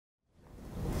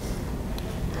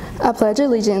I pledge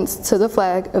allegiance to the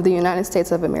flag of the United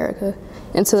States of America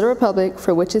and to the republic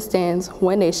for which it stands,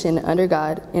 one nation, under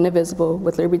God, indivisible,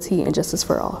 with liberty and justice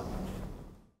for all.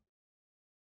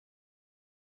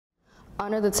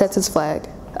 Honor the Texas flag.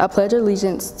 I pledge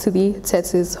allegiance to the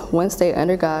Texas, one state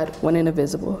under God, one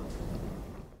indivisible.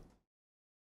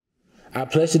 I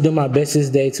pledge to do my best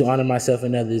this day to honor myself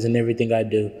and others in everything I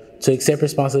do, to accept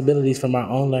responsibilities for my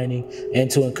own learning, and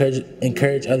to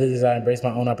encourage others as I embrace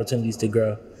my own opportunities to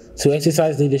grow, to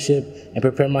exercise leadership and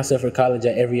prepare myself for college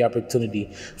at every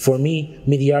opportunity. For me,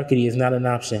 mediocrity is not an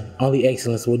option. Only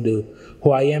excellence will do.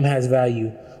 Who I am has value.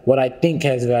 What I think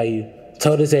has value.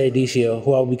 Totus erudicio,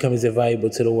 who I will become is invaluable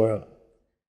to the world.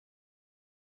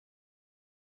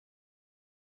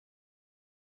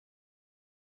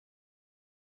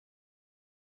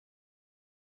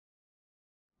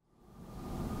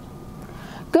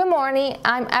 Good morning,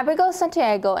 I'm Abigail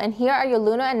Santiago, and here are your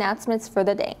Luna announcements for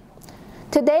the day.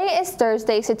 Today is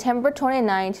Thursday, September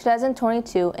 29,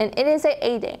 2022, and it is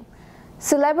a day.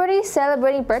 Celebrities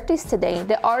celebrating birthdays today,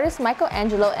 the artist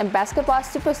Michelangelo and basketball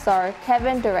superstar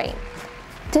Kevin Durant.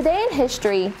 Today in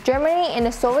history, Germany and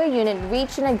the Soviet Union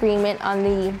reached an agreement on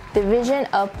the division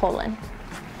of Poland.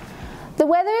 The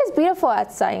weather is beautiful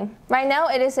outside. Right now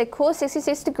it is a cool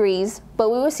 66 degrees, but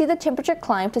we will see the temperature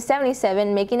climb to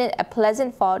 77, making it a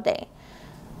pleasant fall day.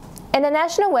 In the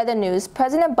national weather news,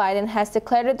 President Biden has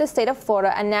declared the state of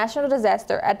Florida a national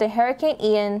disaster after Hurricane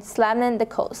Ian slammed the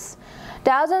coast.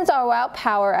 Thousands are without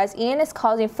power as Ian is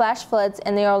causing flash floods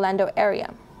in the Orlando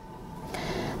area.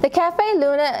 The Cafe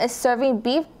Luna is serving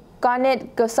beef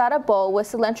garnet gosada bowl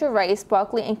with cilantro rice,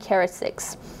 broccoli, and carrot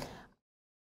sticks.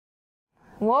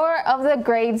 War of the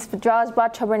Grades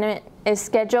Drawsball Tournament is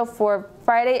scheduled for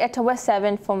Friday, October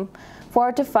 7 from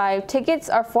 4 to 5. Tickets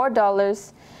are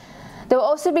 $4. There will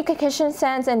also be concussion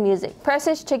stands and music.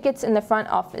 Purchase tickets in the front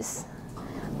office.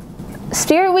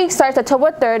 Spirit Week starts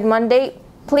October 3rd, Monday.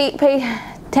 Please pay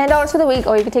 $10 for the week,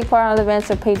 or you can take part in events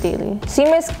or pay daily. See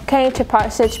Miss K to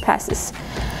purchase passes.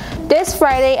 This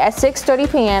Friday at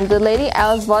 6:30 p.m., the Lady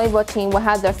Owls volleyball team will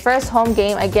have their first home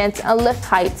game against Uplift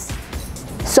Heights.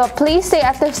 So please stay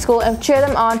after school and cheer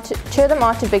them on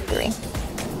to victory.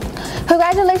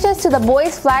 Congratulations to the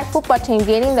boys flag football team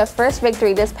gaining their first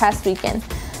victory this past weekend.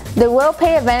 The Will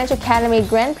Pay Advantage Academy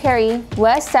Grand Prairie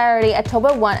was Saturday,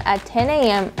 October 1 at 10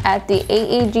 a.m. at the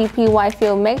AEGPY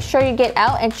field. Make sure you get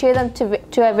out and cheer them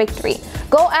to a victory.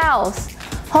 Go Owls!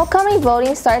 Homecoming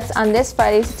voting starts on this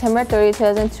Friday, September 30,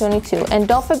 2022. And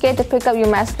don't forget to pick up your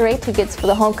masquerade tickets for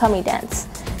the homecoming dance.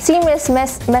 See Miss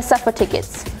Messa for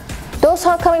tickets. Those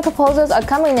homecoming proposals are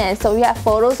coming in, so if you have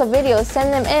photos or videos,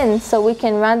 send them in so we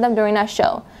can run them during our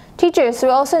show. Teachers, we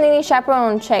also need a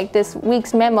chaperone check this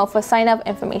week's memo for sign-up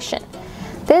information.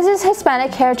 This is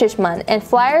Hispanic Heritage Month, and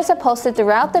flyers are posted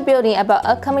throughout the building about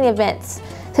upcoming events.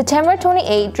 September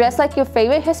 28, dress like your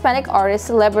favorite Hispanic artist,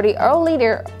 celebrity, or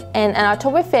leader, and on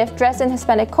October 5th, dress in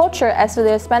Hispanic culture as for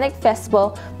the Hispanic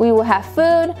Festival. We will have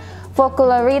food,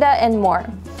 folklorita, and more.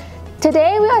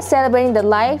 Today we are celebrating the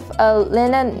life of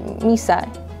Lionel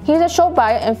Messi. Here's a short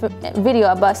bio and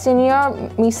video about Senor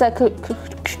Mesi's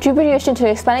contribution to the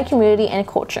Hispanic community and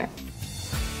culture.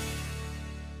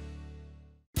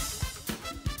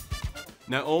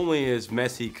 Not only is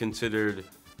Messi considered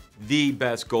the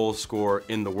best goal scorer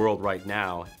in the world right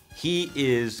now, he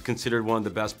is considered one of the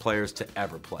best players to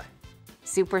ever play.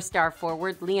 Superstar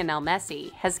forward Lionel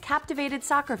Messi has captivated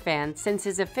soccer fans since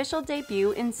his official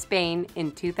debut in Spain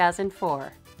in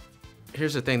 2004.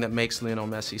 Here's the thing that makes Lionel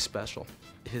Messi special: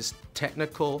 his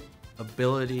technical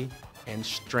ability and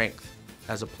strength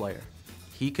as a player.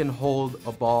 He can hold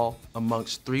a ball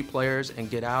amongst three players and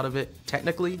get out of it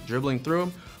technically, dribbling through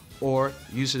them, or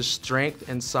use his strength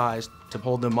and size to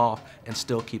hold them off and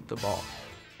still keep the ball.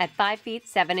 At 5 feet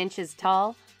 7 inches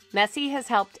tall, Messi has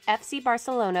helped FC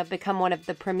Barcelona become one of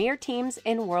the premier teams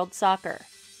in world soccer.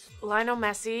 Lionel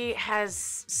Messi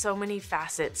has so many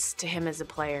facets to him as a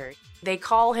player. They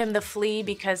call him the flea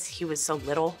because he was so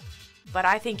little, but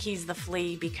I think he's the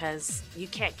flea because you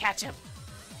can't catch him.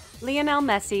 Lionel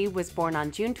Messi was born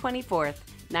on June 24,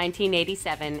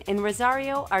 1987 in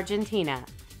Rosario, Argentina.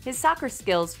 His soccer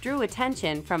skills drew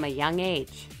attention from a young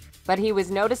age, but he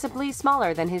was noticeably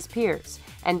smaller than his peers,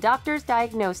 and doctors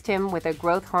diagnosed him with a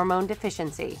growth hormone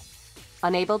deficiency.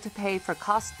 Unable to pay for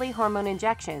costly hormone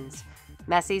injections,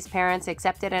 Messi's parents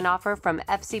accepted an offer from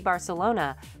FC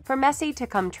Barcelona for Messi to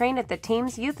come train at the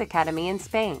team's youth academy in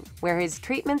Spain, where his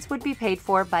treatments would be paid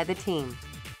for by the team.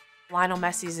 Lionel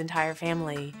Messi's entire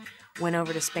family went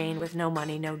over to Spain with no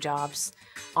money, no jobs,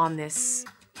 on this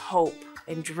hope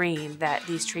and dream that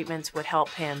these treatments would help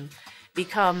him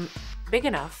become big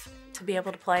enough to be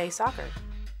able to play soccer.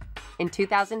 In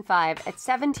 2005, at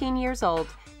 17 years old,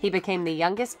 he became the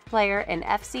youngest player in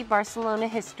FC Barcelona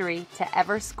history to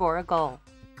ever score a goal.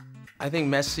 I think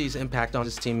Messi's impact on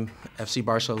his team, FC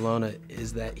Barcelona,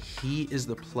 is that he is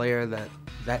the player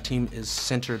that team is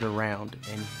centered around,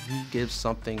 and he gives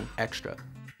something extra.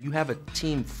 You have a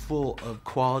team full of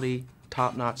quality,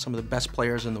 top-notch, some of the best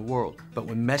players in the world, but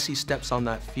when Messi steps on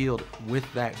that field with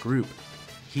that group,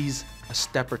 he's a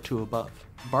step or two above.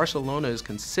 Barcelona is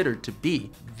considered to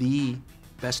be the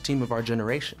best team of our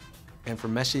generation, and for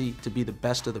Messi to be the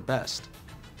best of the best,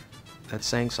 that's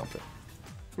saying something.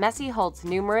 Messi holds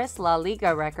numerous La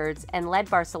Liga records and led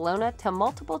Barcelona to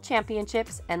multiple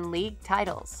championships and league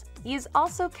titles. He is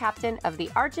also captain of the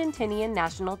Argentinian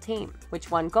national team, which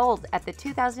won gold at the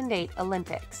 2008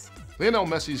 Olympics. Lionel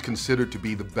Messi is considered to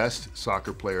be the best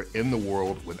soccer player in the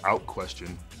world without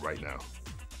question right now.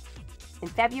 In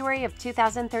February of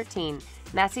 2013,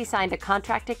 Messi signed a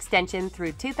contract extension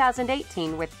through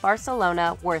 2018 with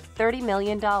Barcelona worth $30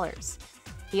 million.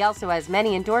 He also has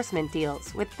many endorsement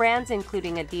deals with brands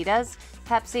including Adidas,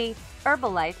 Pepsi,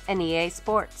 Herbalife, and EA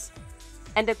Sports.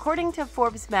 And according to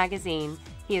Forbes magazine,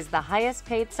 he is the highest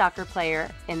paid soccer player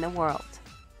in the world.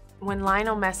 When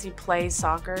Lionel Messi plays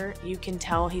soccer, you can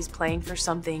tell he's playing for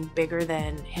something bigger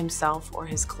than himself or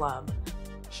his club.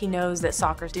 He knows that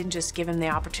soccer didn't just give him the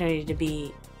opportunity to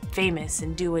be famous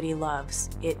and do what he loves.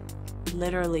 It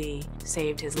literally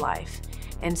saved his life.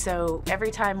 And so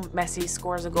every time Messi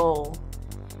scores a goal,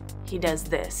 he does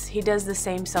this. He does the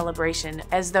same celebration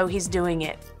as though he's doing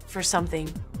it for something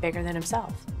bigger than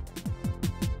himself.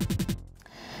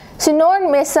 Senor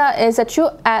Mesa is a true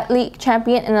athlete,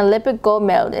 champion, and Olympic gold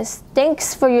medalist.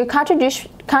 Thanks for your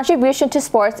contribution to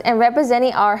sports and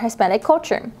representing our Hispanic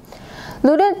culture.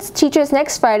 Luna Teachers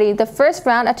next Friday, the first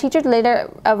round of Teacher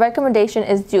Letter of Recommendation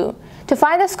is due. To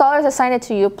find the scholars assigned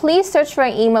to you, please search for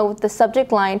an email with the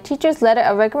subject line Teacher's Letter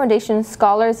of Recommendation,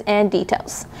 Scholars, and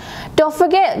Details. Don't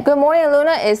forget, Good Morning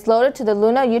Luna is loaded to the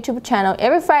Luna YouTube channel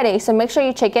every Friday, so make sure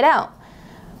you check it out.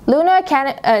 Luna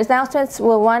announcements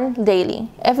will run daily.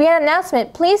 If you have an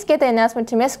announcement, please get the announcement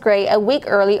to Miss Gray a week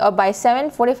early or by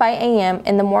 7:45 a.m.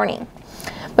 in the morning.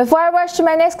 Before I rush to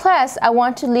my next class, I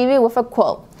want to leave you with a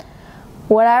quote.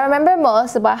 What I remember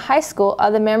most about high school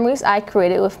are the memories I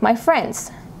created with my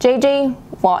friends. J.J.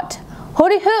 Watt.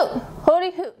 Hooty hoot!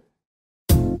 Hooty hoot!